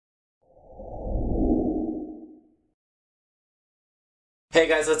Hey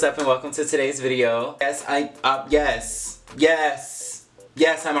guys, what's up and welcome to today's video. Yes, I'm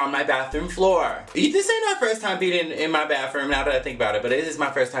on my bathroom floor. This ain't my first time being in my bathroom now that I think about it, but it is my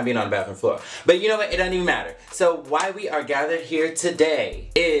first time being on the bathroom floor. But you know what, it doesn't even matter. So why we are gathered here today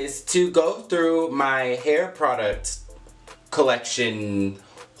is to go through my hair product collection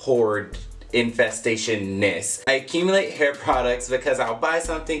hoard infestation-ness. I accumulate hair products because I'll buy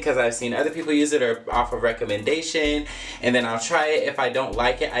something because I've seen other people use it or off of recommendation, and then I'll try it. If I don't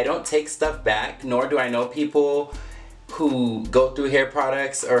like it, I don't take stuff back, nor do I know people who go through hair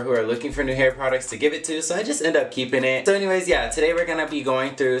products or who are looking for new hair products to give it to, so I just end up keeping it. So anyways, yeah, today we're gonna be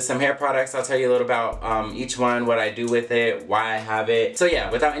going through some hair products. I'll tell you a little about each one, what I do with it, why I have it. So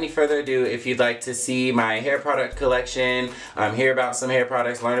yeah, without any further ado, if you'd like to see my hair product collection, hear about some hair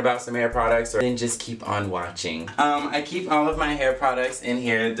products, learn about some hair products, or then just keep on watching. I keep all of my hair products in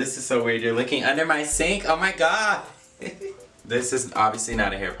here. This is so weird, you're looking under my sink, oh my god. This is obviously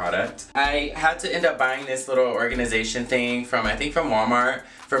not a hair product. I had to end up buying this little organization thing from, I think from Walmart,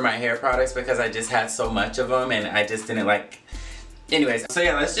 for my hair products because I just had so much of them and I just didn't like... Anyways, so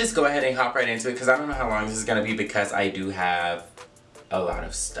yeah, let's just go ahead and hop right into it because I don't know how long this is going to be because I do have a lot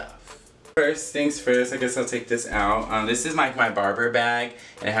of stuff. First things first, I guess I'll take this out. This is like my barber bag,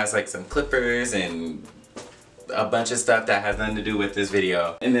 and it has like some clippers and a bunch of stuff that has nothing to do with this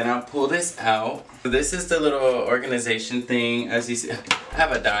video. And then I'll pull this out. This is the little organization thing. As you see, I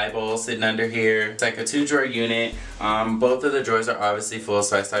have a dye bowl sitting under here. It's like a 2-drawer unit. Both of the drawers are obviously full,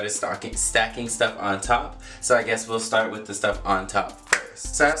 so I started stacking stuff on top. So I guess we'll start with the stuff on top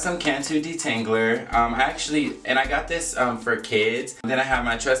first. So I have some Cantu detangler. I got this for kids. Then I have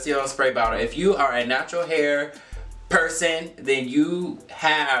my trusty old spray bottle. If you are a natural hair person, then you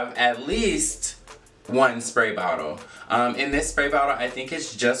have at least one spray bottle. In this spray bottle, I think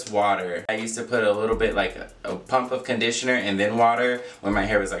it's just water. I used to put a little bit, like a pump of conditioner and then water when my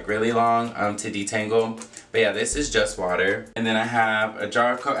hair was like really long to detangle. But yeah, this is just water. And then I have a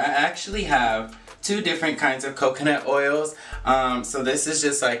jar of I actually have 2 different kinds of coconut oils. So this is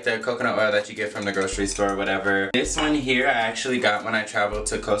just like the coconut oil that you get from the grocery store or whatever. This one here I actually got when I traveled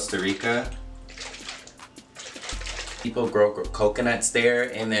to Costa Rica. People grow coconuts there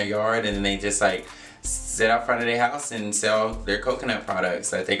in their yard, and then they just like sit out front of their house and sell their coconut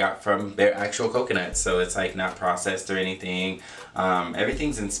products that they got from their actual coconuts. So it's like not processed or anything.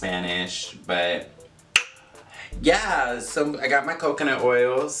 Everything's in Spanish, but yeah, so I got my coconut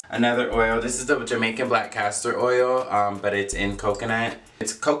oils. Another oil, this is the Jamaican black castor oil, but it's in coconut.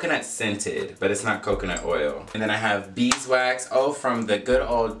 It's coconut scented, but it's not coconut oil. And then I have beeswax, from the good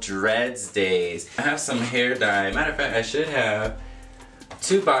old dreads days. I have some hair dye. Matter of fact, I should have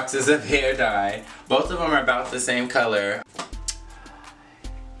 2 boxes of hair dye. Both of them are about the same color.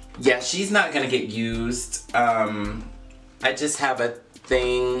 Yeah, she's not gonna get used. I just have a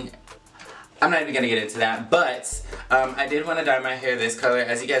thing. I'm not even gonna get into that, but I did want to dye my hair this color.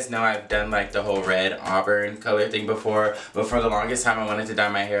 As you guys know, I've done like the whole red auburn color thing before, but for the longest time I wanted to dye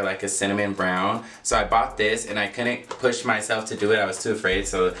my hair like a cinnamon brown. So I bought this and I couldn't push myself to do it. I was too afraid.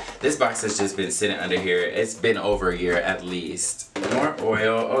 So this box has just been sitting under here. It's been over a year at least. More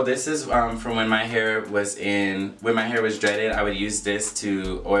oil. Oh, this is from when my hair was dreaded. I would use this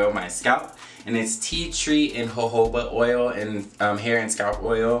to oil my scalp, and it's tea tree and jojoba oil and hair and scalp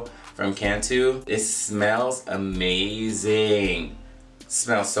oil from Cantu. It smells amazing. It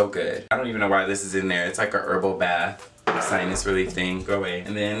smells so good. I don't even know why this is in there. It's like a herbal bath sinus relief thing. Go away.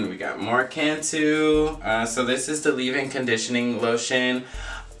 And then we got more Cantu. So this is the leave-in conditioning lotion.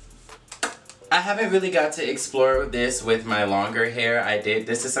 I haven't really got to explore this with my longer hair.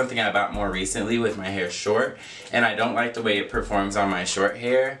 This is something I bought more recently with my hair short, and I don't like the way it performs on my short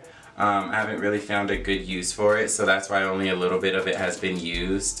hair. I haven't really found a good use for it, so that's why only a little bit of it has been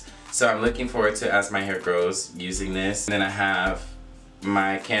used. So I'm looking forward to, as my hair grows, using this. And then I have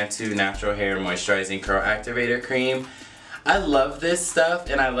my Cantu Natural Hair Moisturizing Curl Activator Cream. I love this stuff,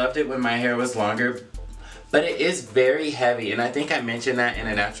 and I loved it when my hair was longer, but it is very heavy, and I think I mentioned that in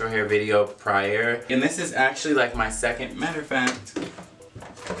a natural hair video prior. And this is actually like my second, matter of fact,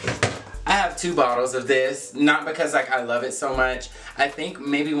 I have 2 bottles of this, not because like I love it so much. I think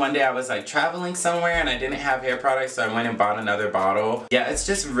maybe one day I was like traveling somewhere and I didn't have hair products, so I went and bought another bottle. Yeah, it's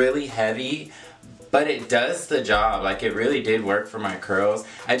just really heavy, but it does the job. Like, it really did work for my curls.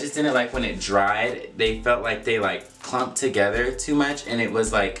 I just didn't like when it dried. They felt like they like clumped together too much, and it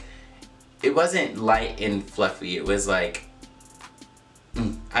was like, it wasn't light and fluffy. It was like,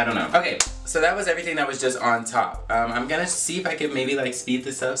 I don't know. Okay, so that was everything that was just on top. I'm gonna see if I can maybe like speed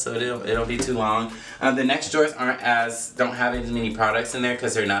this up so it'll be too long. The next drawers don't have as many products in there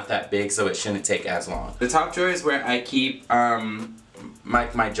because they're not that big, so it shouldn't take as long. The top drawer is where I keep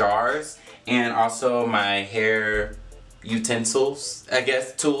my jars, and also my hair utensils, I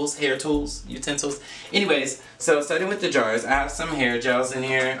guess, tools, hair tools, utensils. Anyways, so starting with the jars, I have some hair gels in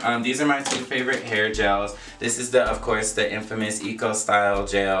here. These are my 2 favorite hair gels. This is of course, the infamous Eco Style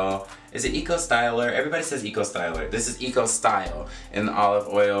gel. Is it Eco Styler? Everybody says Eco Styler. This is Eco Style in the olive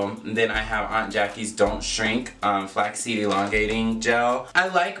oil. And then I have Aunt Jackie's Don't Shrink Flaxseed Elongating Gel. I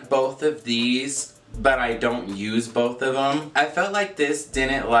like both of these, but I don't use both of them. I felt like this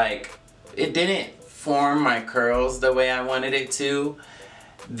didn't form my curls the way I wanted it to.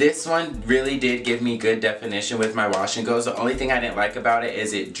 This one really did give me good definition with my wash and goes. The only thing I didn't like about it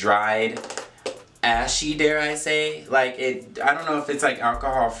is it dried ashy, dare I say. Like I don't know if it's like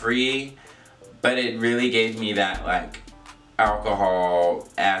alcohol free, but it really gave me that like alcohol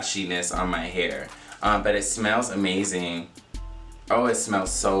ashiness on my hair. But it smells amazing. Oh, it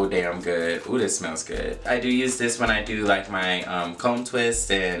smells so damn good. Ooh, this smells good. I do use this when I do like my comb twist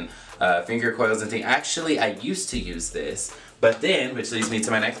and finger coils and things. Actually, I used to use this, but then, which leads me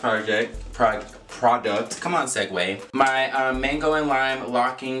to my next product. Come on, segue. My mango and lime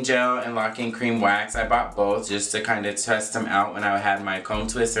locking gel and locking cream wax. I bought both just to kind of test them out when I had my comb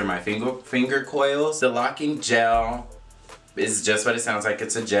twist or my finger coils. The locking gel is just what it sounds like.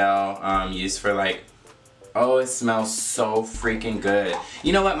 It's a gel used for like, oh, it smells so freaking good.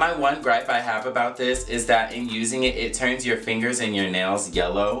 You know what, my one gripe I have about this is that in using it, it turns your fingers and your nails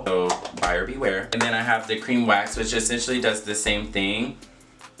yellow. So buyer beware. And then I have the cream wax, which essentially does the same thing.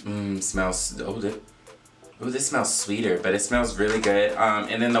 Smells, this smells sweeter, but it smells really good.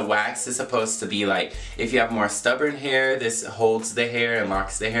 And then the wax is supposed to be like, if you have more stubborn hair, this holds the hair and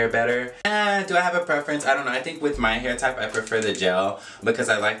locks the hair better. Do I have a preference? I don't know. I think with my hair type, I prefer the gel because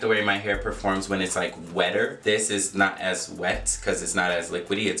I like the way my hair performs when it's like wetter. This is not as wet because it's not as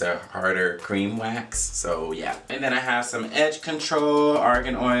liquidy. It's a harder cream wax. So yeah. And then I have some edge control,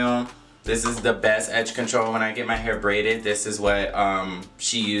 argan oil. This is the best edge control when I get my hair braided. This is what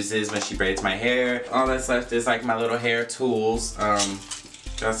she uses when she braids my hair. All that's left is like my little hair tools.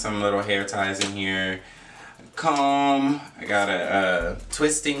 Got some little hair ties in here. Comb. I got a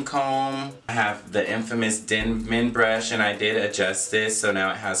twisting comb. I have the infamous Denman brush, and I did adjust this so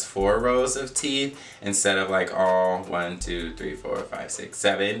now it has 4 rows of teeth instead of like all 1, 2, 3, 4, 5, 6,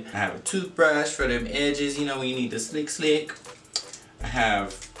 7. I have a toothbrush for them edges, you know, when you need to slick. I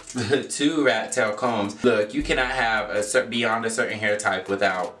have 2 rat tail combs. Look, you cannot have beyond a certain hair type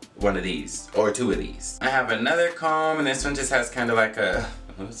without one of these or 2 of these. I have another comb, and this one just has kind of like a,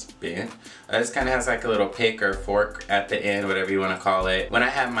 oh, it's bent. This kind of has like a little pick or fork at the end, whatever you want to call it. When I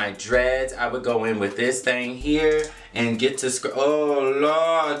have my dreads, I would go in with this thing here and get to oh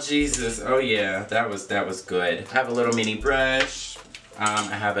Lord Jesus. Oh yeah, that was good. I have a little mini brush. I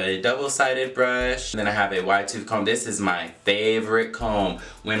have a double-sided brush, and then I have a wide tooth comb. This is my favorite comb.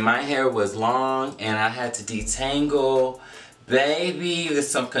 When my hair was long and I had to detangle, baby, there's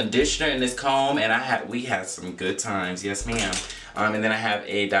some conditioner in this comb, and we had some good times, yes ma'am. And then I have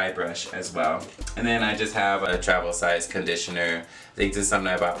a dye brush as well. And then I just have a travel size conditioner. I think this is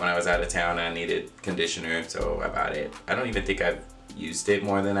something I bought when I was out of town and I needed conditioner, so I bought it. I don't even think I've used it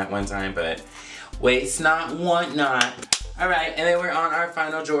more than that one time, but waste not, want not. Alright, and then we're on our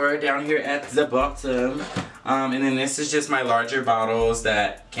final drawer down here at the bottom. And then this is just my larger bottles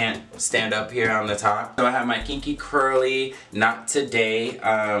that can't stand up here on the top. So I have my Kinky Curly Not Today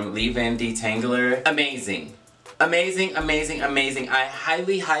leave-in detangler. Amazing. Amazing, amazing, amazing. I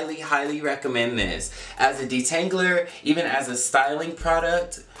highly, highly, highly recommend this. As a detangler, even as a styling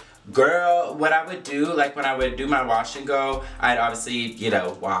product, girl, what I would do, like when I would do my wash and go, I'd obviously, you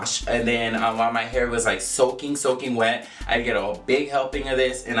know, wash. And then while my hair was like soaking wet, I'd get a big helping of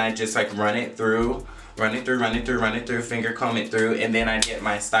this and I'd just like run it through, finger comb it through, and then I'd get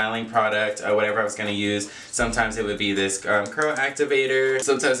my styling product or whatever I was gonna use. Sometimes it would be this curl activator,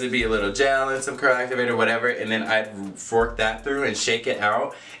 sometimes it'd be a little gel and some curl activator, whatever, and then I'd fork that through and shake it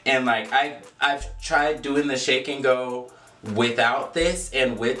out. And like I've tried doing the shake and go without this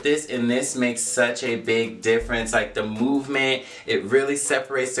and with this, and this makes such a big difference. Like the movement, it really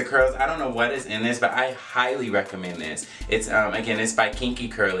separates the curls. I don't know what is in this, but I highly recommend this. It's again, it's by Kinky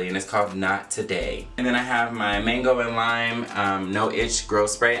Curly and it's called Not Today. And then I have my mango and lime no itch grow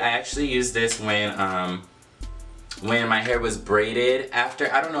spray. I actually used this when my hair was braided.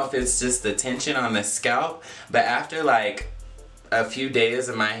 After, I don't know if it's just the tension on the scalp, but after like a few days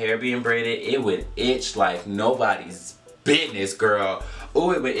of my hair being braided, it would itch like nobody's business, girl.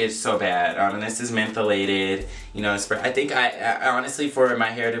 Oh, it would itch so bad. And this is mentholated, you know, spray. I think I honestly, for my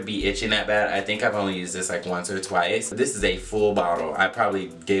hair to be itching that bad, I think I've only used this like once or twice. This is a full bottle. I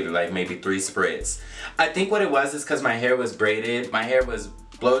probably gave it like maybe 3 spritz. I think what it was is because my hair was braided. My hair was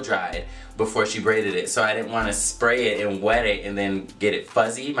blow dried before she braided it, so I didn't want to spray it and wet it and then get it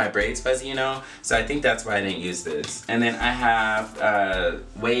fuzzy, my braids fuzzy, you know, so I think that's why I didn't use this. And then I have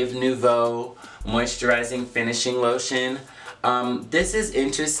Wave Nouveau moisturizing finishing lotion. This is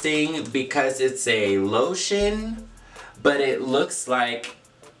interesting because it's a lotion, but it looks like,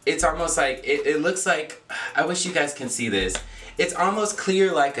 it's almost like, it looks like, I wish you guys can see this, it's almost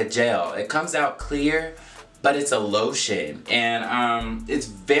clear like a gel. It comes out clear, but it's a lotion, and it's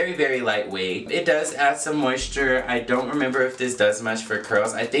very, very lightweight. It does add some moisture. I don't remember if this does much for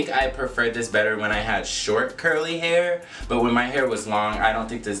curls. I think I preferred this better when I had short curly hair, but when my hair was long, I don't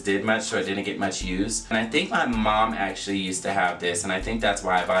think this did much, so it didn't get much use. And I think my mom actually used to have this, and I think that's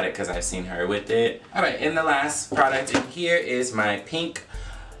why I bought it, because I've seen her with it. Alright, and the last product in here is my pink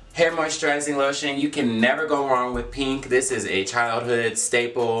hair moisturizing lotion. You can never go wrong with pink. This is a childhood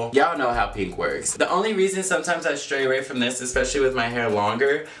staple. Y'all know how pink works. The only reason sometimes I stray away from this, especially with my hair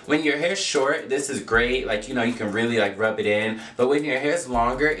longer, when your hair's short, this is great. Like, you know, you can really like rub it in. But when your hair's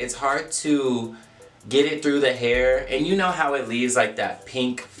longer, it's hard to get it through the hair. And you know how it leaves like that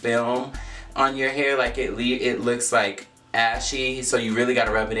pink film on your hair? Like it looks like ashy, so you really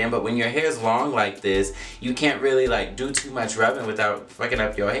gotta rub it in. But when your hair's long like this, you can't really like do too much rubbing without fucking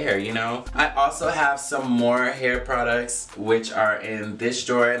up your hair, you know? I also have some more hair products which are in this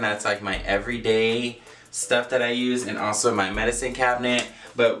drawer, and that's like my everyday stuff that I use, and also my medicine cabinet.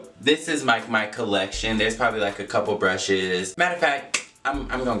 But this is my collection. There's probably like a couple brushes. Matter of fact, I'm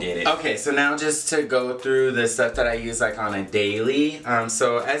gonna get it. Okay, so now just to go through the stuff that I use like on a daily.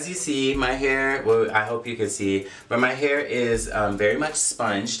 So as you see, my hair, well, I hope you can see, but my hair is very much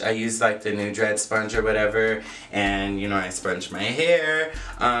sponged. I use like the new dread sponge or whatever, and you know, I sponge my hair.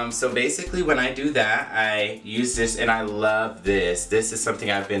 So basically when I do that, I use this, and I love this. This is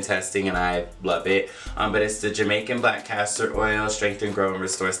something I've been testing and I love it. But it's the Jamaican Black Castor Oil Strengthen, Grow, and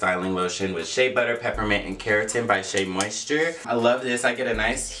Restore Styling Lotion with shea butter, peppermint, and keratin by Shea Moisture. I love this. I get a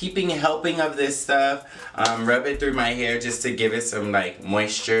nice heaping helping of this stuff, rub it through my hair just to give it some like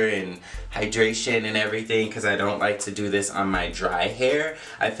moisture and hydration and everything, because I don't like to do this on my dry hair.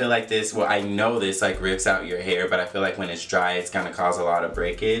 I feel like this, well, I know this like rips out your hair, but I feel like when it's dry it's gonna cause a lot of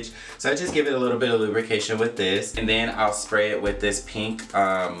breakage. So I just give it a little bit of lubrication with this, and then I'll spray it with this pink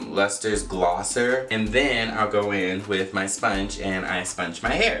Luster's glosser, and then I'll go in with my sponge and I sponge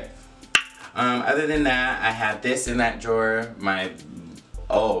my hair. Other than that, I have this in that drawer,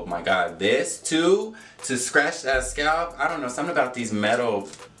 oh my god, this too, to scratch that scalp. I don't know, something about these metal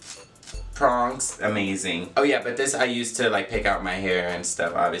prongs, amazing. Oh yeah, but this I use to like pick out my hair and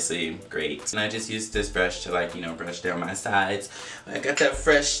stuff, obviously great. And I just use this brush to like, you know, brush down my sides. I got that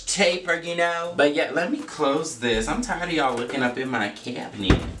fresh taper, you know. But yeah, let me close this. I'm tired of y'all looking up in my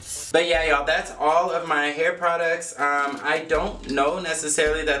cabinets. But yeah, y'all, that's all of my hair products. I don't know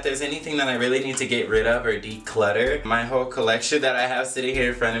necessarily that there's anything that I really need to get rid of or declutter. My whole collection that I have sitting here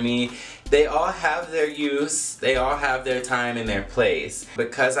in front of me, they all have their use, they all have their time and their place.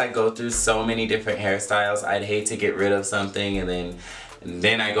 Because I go through so many different hairstyles, I'd hate to get rid of something and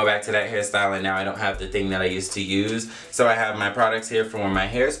then I go back to that hairstyle and now I don't have the thing that I used to use. So I have my products here for when my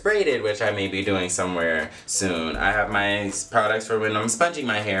hair is braided, which I may be doing somewhere soon. I have my products for when I'm sponging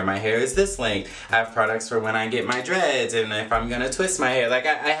my hair is this length. I have products for when I get my dreads and if I'm gonna twist my hair. Like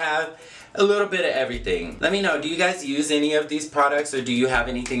I have a little bit of everything. Let me know, do you guys use any of these products, or do you have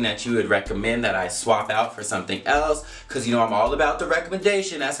anything that you would recommend that I swap out for something else? Because you know I'm all about the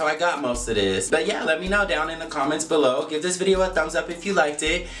recommendation, that's how I got most of this. But yeah, let me know down in the comments below. Give this video a thumbs up if you liked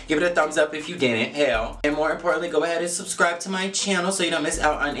it. Give it a thumbs up if you didn't, hell. And more importantly, go ahead and subscribe to my channel so you don't miss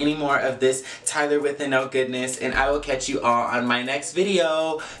out on any more of this Tyler with a No goodness. And I will catch you all on my next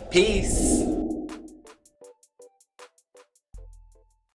video. Peace.